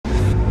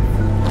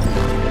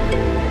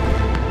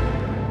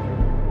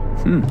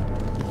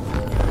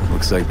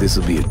Looks like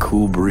this'll be a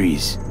cool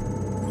breeze.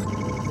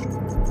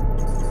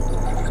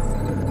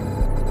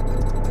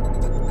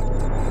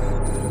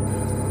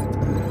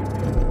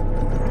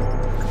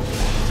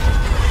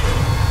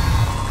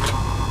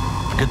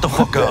 Get the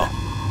fuck out.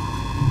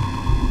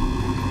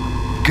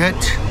 Get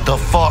the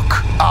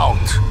fuck out.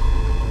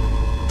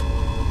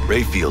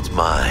 Rayfield's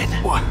mine.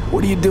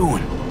 What are you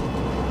doing?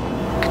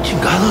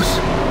 Chingados?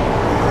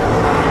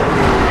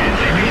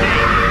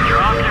 NVIDIA,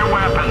 drop your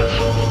weapons.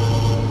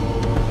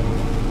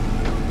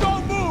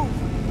 Don't move!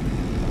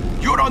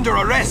 You're under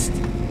arrest.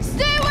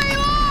 Stay where you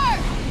are!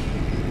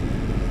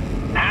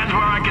 Hands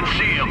where I can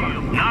see them.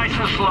 Nice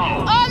and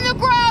slow. On the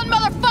ground,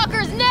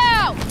 motherfuckers,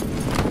 now!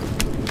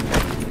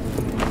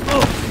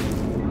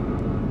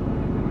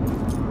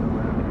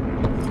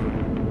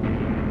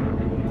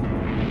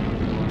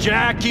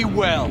 Jackie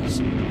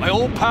Wells, my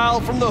old pal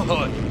from the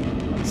hood.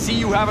 See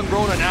you haven't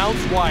grown an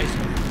ounce wiser.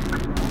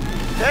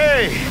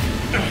 Hey!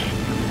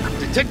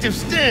 Detective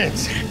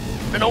Stintz.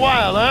 Been a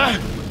while, huh?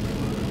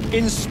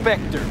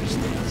 Inspector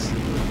Stintz.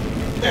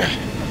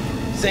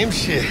 Same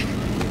shit.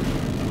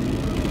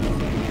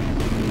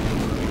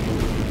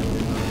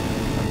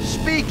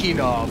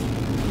 Speaking of,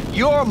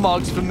 your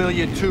mug's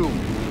familiar too.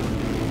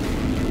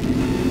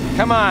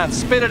 Come on,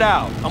 spit it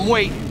out. I'm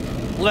waiting.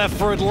 Left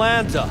for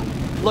Atlanta,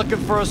 looking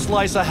for a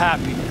slice of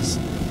happiness.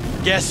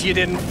 Guess you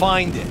didn't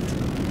find it.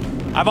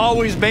 I've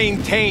always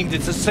maintained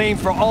it's the same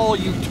for all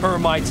you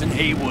termites in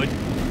Haywood.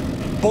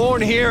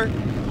 Born here,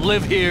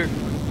 live here,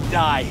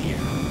 die here.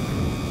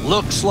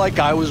 Looks like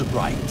I was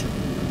right.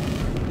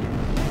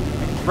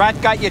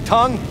 Rat got your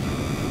tongue?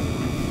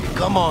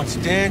 Come on,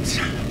 Stintz.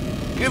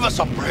 Give us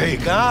a break,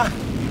 huh?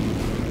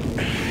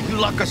 You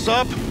lock us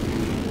up,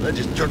 let's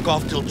just jerk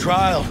off till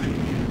trial.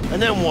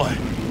 And then what?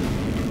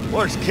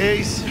 Worst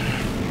case,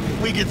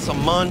 we get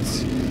some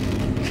months.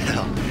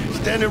 Hell,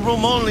 standing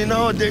room only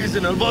nowadays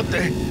in El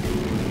Bote.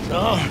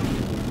 So,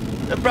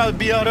 they'll probably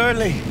be out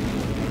early.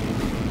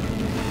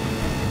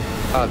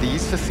 Are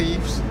these the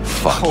thieves?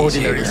 Fuck, he's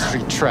Ordinary here.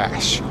 street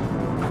trash.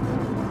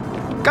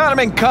 Got him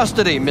in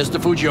custody, Mr.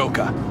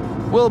 Fujioka.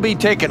 We'll be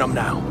taking him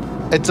now.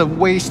 It's a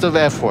waste of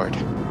effort.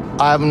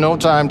 I have no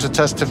time to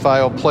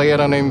testify or play at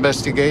an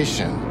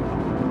investigation.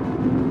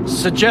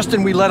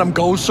 Suggesting we let him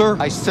go, sir?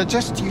 I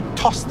suggest you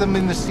toss them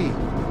in the sea.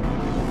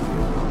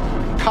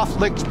 Cuff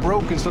leg's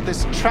broken so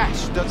this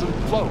trash doesn't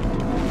float.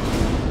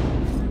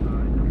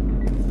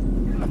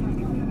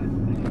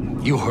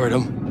 You heard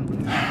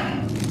him.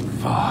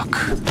 Fuck.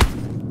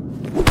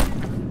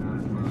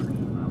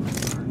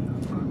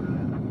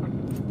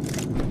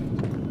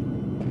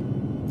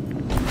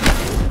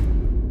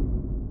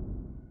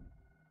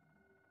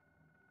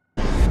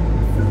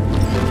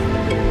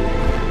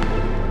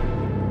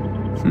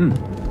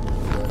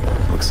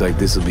 Looks like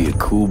this'll be a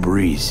cool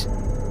breeze.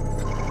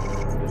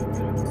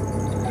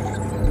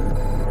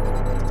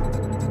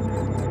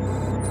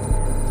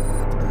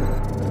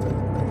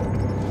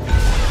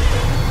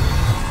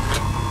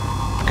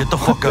 Get the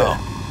fuck out.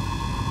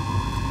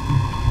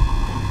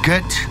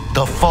 Get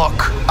the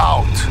fuck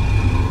out.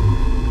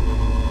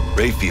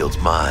 Rayfield's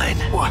mine.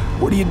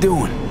 What are you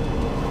doing?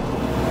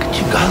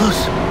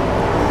 Chingados?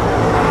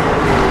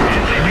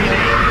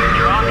 NVIDIA,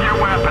 drop your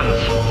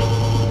weapons.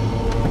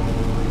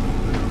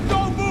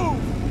 Don't move!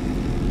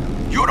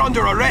 You're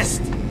under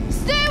arrest.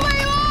 Stay where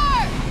you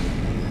are!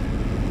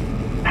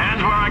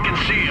 Hands where I can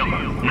see them.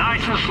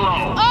 Nice and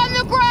slow. On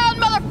the ground,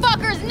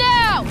 motherfuckers,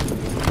 now!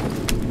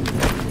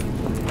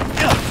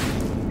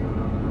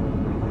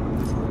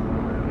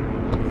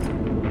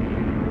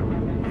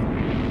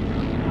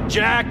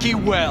 Jackie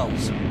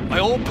Wells, my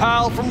old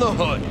pal from the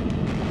hood.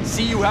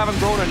 See you haven't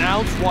grown an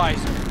ounce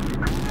wiser.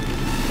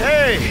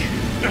 Hey!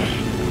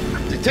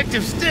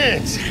 Detective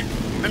Stintz.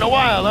 Been a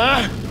while,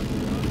 huh?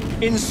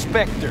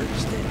 Inspector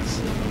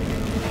Stintz.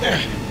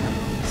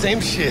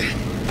 Same shit.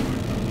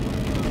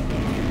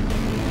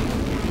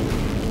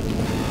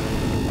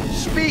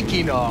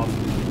 Speaking of,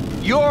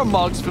 your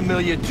mug's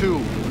familiar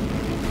too.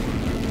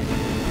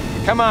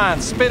 Come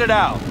on, spit it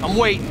out. I'm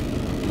waiting.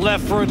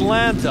 Left for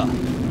Atlanta,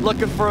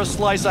 looking for a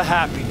slice of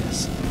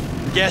happiness.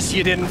 Guess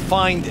you didn't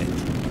find it.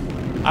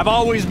 I've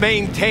always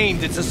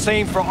maintained it's the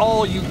same for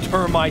all you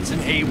termites in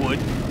Haywood.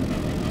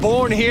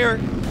 Born here,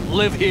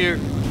 live here,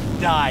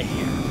 die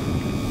here.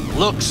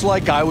 Looks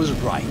like I was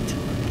right.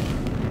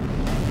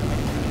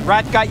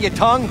 Rat got your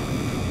tongue?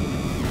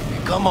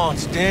 Come on,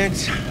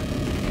 Stintz.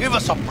 Give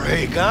us a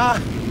break, huh?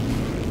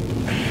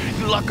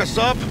 You lock us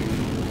up,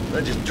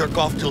 let's just jerk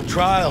off till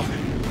trial.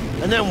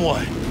 And then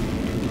what?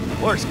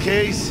 Worst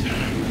case,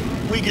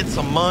 we get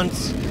some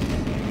months.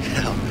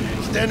 Hell,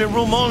 standing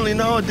room only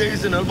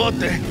nowadays in El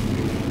Bote.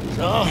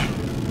 So,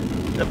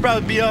 they'll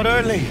probably be out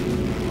early.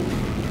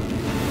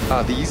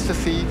 Are these the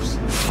thieves?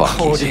 Fuck,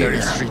 he's Ordinary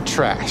here. street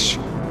trash.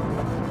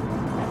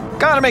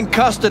 Got him in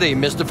custody,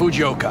 Mr.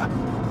 Fujioka.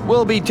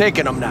 We'll be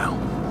taking him now.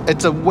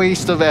 It's a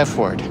waste of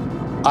effort.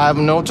 I have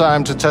no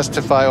time to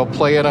testify or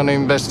play at an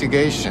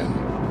investigation.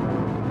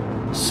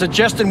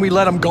 Suggesting we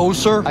let him go,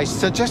 sir? I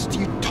suggest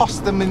you toss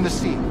them in the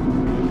sea.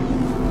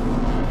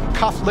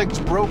 cufflinks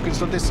broken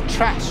so this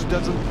trash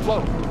doesn't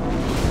flow.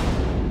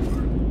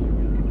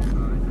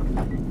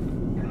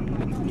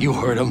 You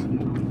heard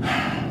him.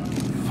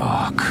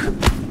 Fuck.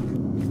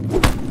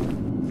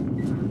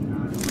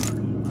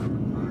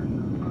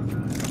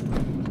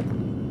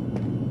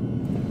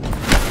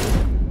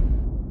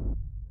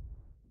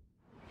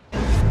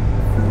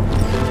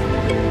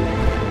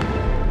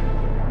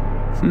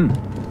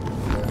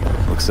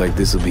 Looks like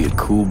this'll be a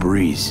cool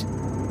breeze.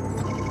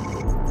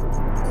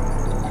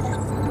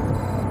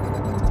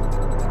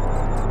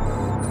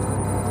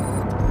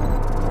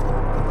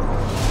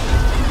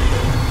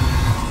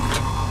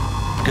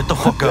 Get the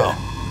fuck out.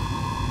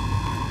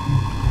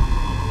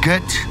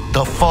 Get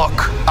the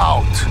fuck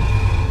out.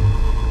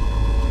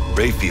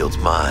 Rayfield's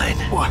mine.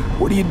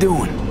 What are you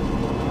doing?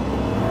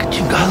 Que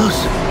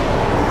chingados?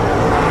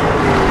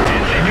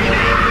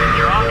 NVIDIA,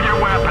 drop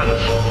your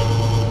weapons.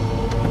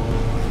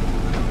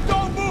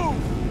 Don't move!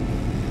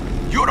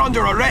 You're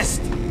under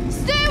arrest.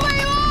 Stay where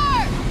you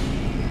are!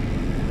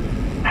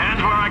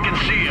 Hands where I can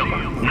see them.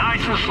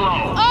 Nice and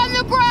slow. On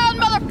the ground,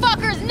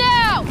 motherfuckers,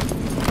 now!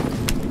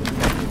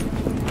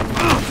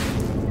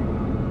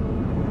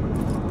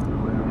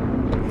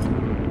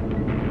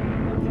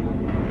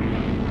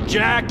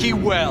 Jackie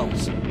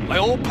Wells, my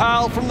old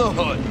pal from the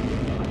hood.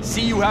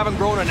 See you haven't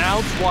grown an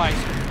ounce wiser.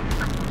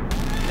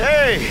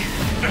 Hey!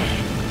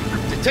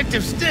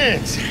 Detective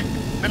Stintz.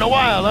 Been a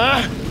while,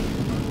 huh?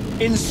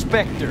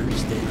 Inspector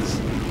Stintz.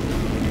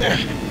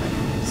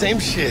 Same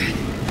shit.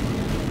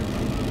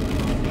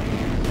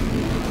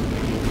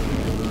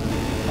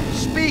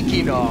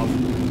 Speaking of,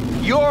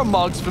 your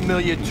mug's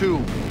familiar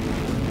too.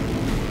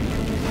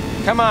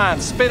 Come on,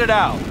 spit it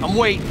out. I'm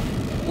waiting.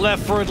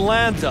 Left for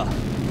Atlanta,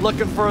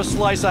 looking for a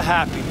slice of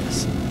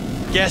happiness.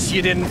 Guess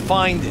you didn't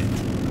find it.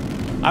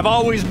 I've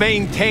always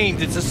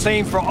maintained it's the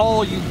same for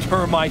all you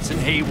termites in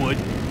Haywood.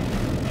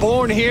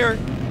 Born here,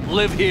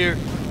 live here,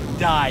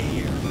 die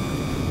here.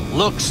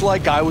 Looks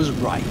like I was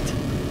right.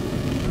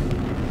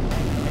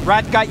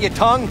 Rat got your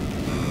tongue?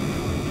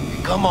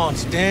 Come on,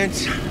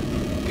 Stintz.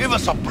 Give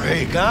us a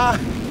break, huh?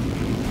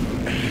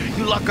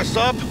 You lock us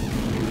up,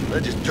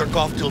 let's just jerk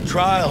off till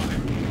trial.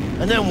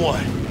 And then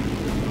what?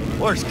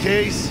 Worst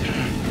case,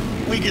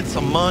 we get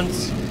some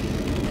months.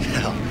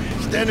 Hell,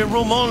 standing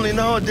room only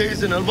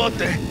nowadays in El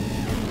Bote.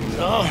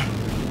 So,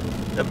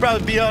 they'll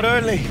probably be out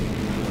early.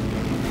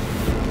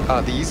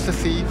 Are these the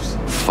thieves?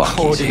 Fuck,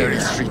 he's Ordinary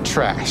here. street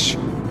trash.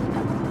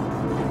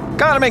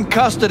 Got him in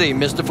custody,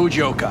 Mr.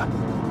 Fujioka.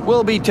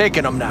 We'll be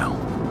taking him now.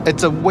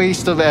 It's a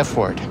waste of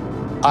effort.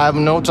 I have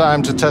no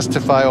time to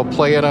testify or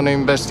play at an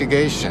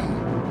investigation.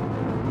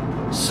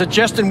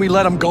 Suggesting we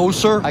let him go,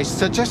 sir? I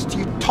suggest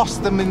you toss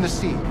them in the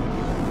sea.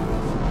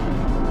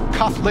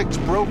 Cufflinks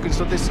broken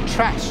so this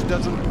trash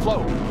doesn't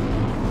flow.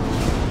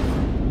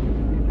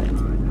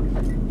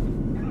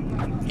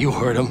 You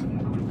heard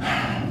him.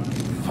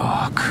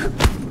 Fuck.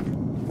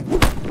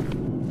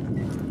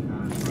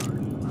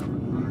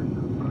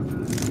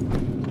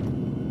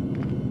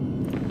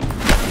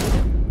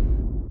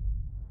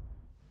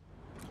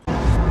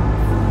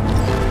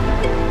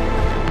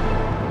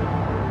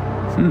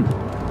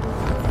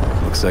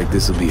 Looks like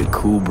this'll be a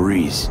cool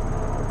breeze.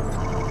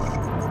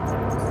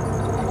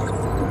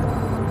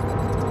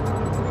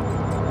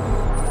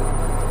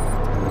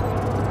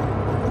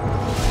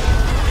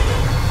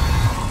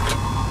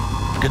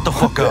 Get the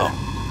fuck out.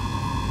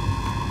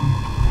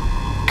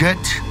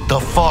 Get the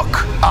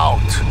fuck out.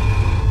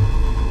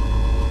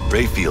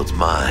 Rayfield's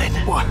mine.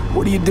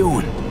 What are you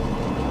doing?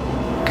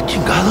 Que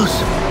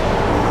chingados?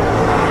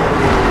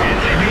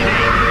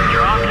 NVIDIA,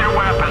 drop your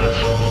weapons.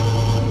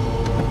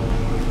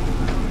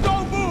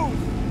 Don't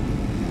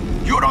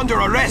move! You're under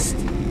arrest.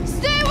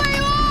 Stay where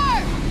you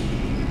are!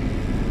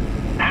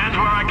 Hands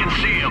where I can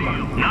see them.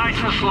 Nice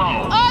and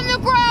slow. On the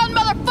ground,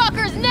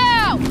 motherfuckers,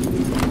 now!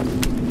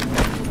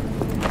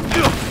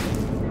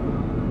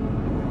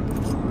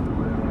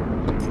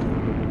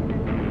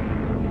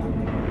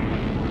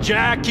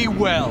 Jackie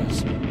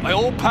Wells, my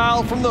old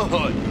pal from the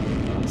hood.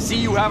 See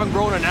you haven't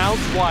grown an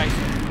ounce wiser.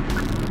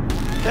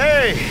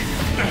 Hey!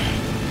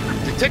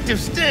 Detective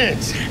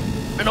Stintz.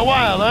 Been a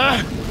while,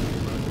 huh?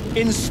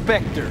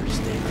 Inspector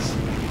Stintz.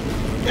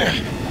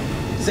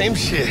 Same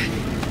shit.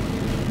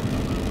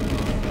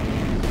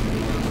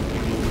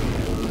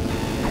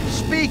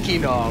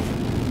 Speaking of,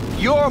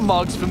 your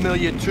mug's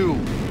familiar too.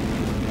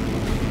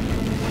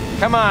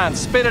 Come on,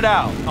 spit it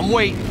out. I'm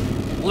waiting.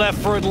 Left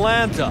for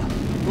Atlanta,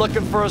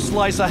 looking for a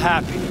slice of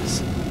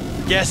happiness.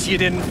 Guess you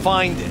didn't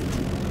find it.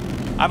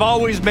 I've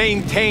always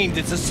maintained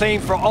it's the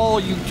same for all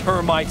you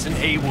termites in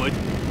Haywood.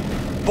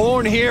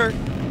 Born here,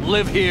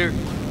 live here,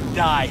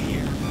 die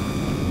here.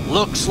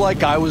 Looks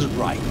like I was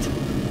right.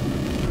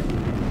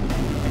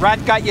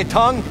 Rat got your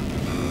tongue?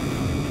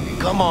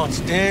 Come on,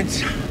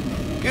 Stintz.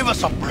 Give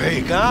us a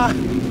break, huh?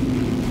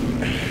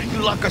 You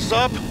lock us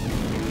up,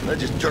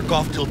 let's just jerk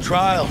off till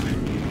trial.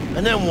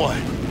 And then what?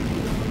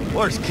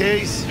 Worst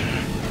case,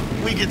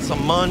 we get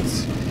some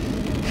months.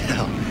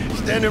 Hell,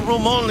 standing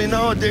room only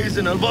nowadays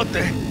in El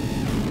Bote.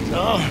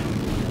 So,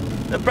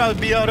 they'll probably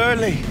be out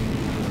early.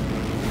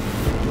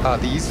 Are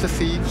these the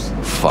thieves?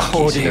 Fuck, he's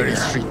Ordinary here.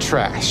 street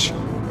trash.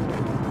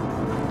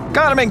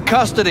 Got him in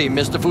custody,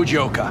 Mr.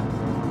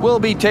 Fujioka. We'll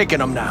be taking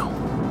him now.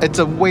 It's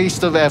a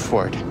waste of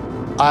effort.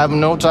 I have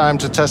no time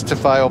to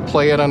testify or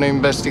play at an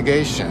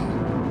investigation.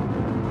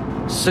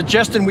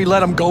 Suggesting we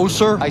let him go,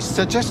 sir? I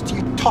suggest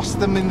you toss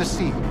them in the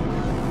sea.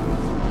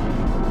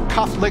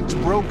 Cuff leg's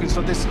broken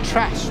so this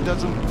trash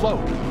doesn't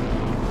float.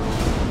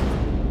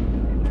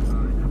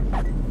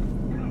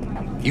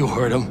 You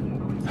heard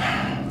him.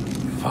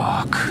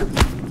 Fuck.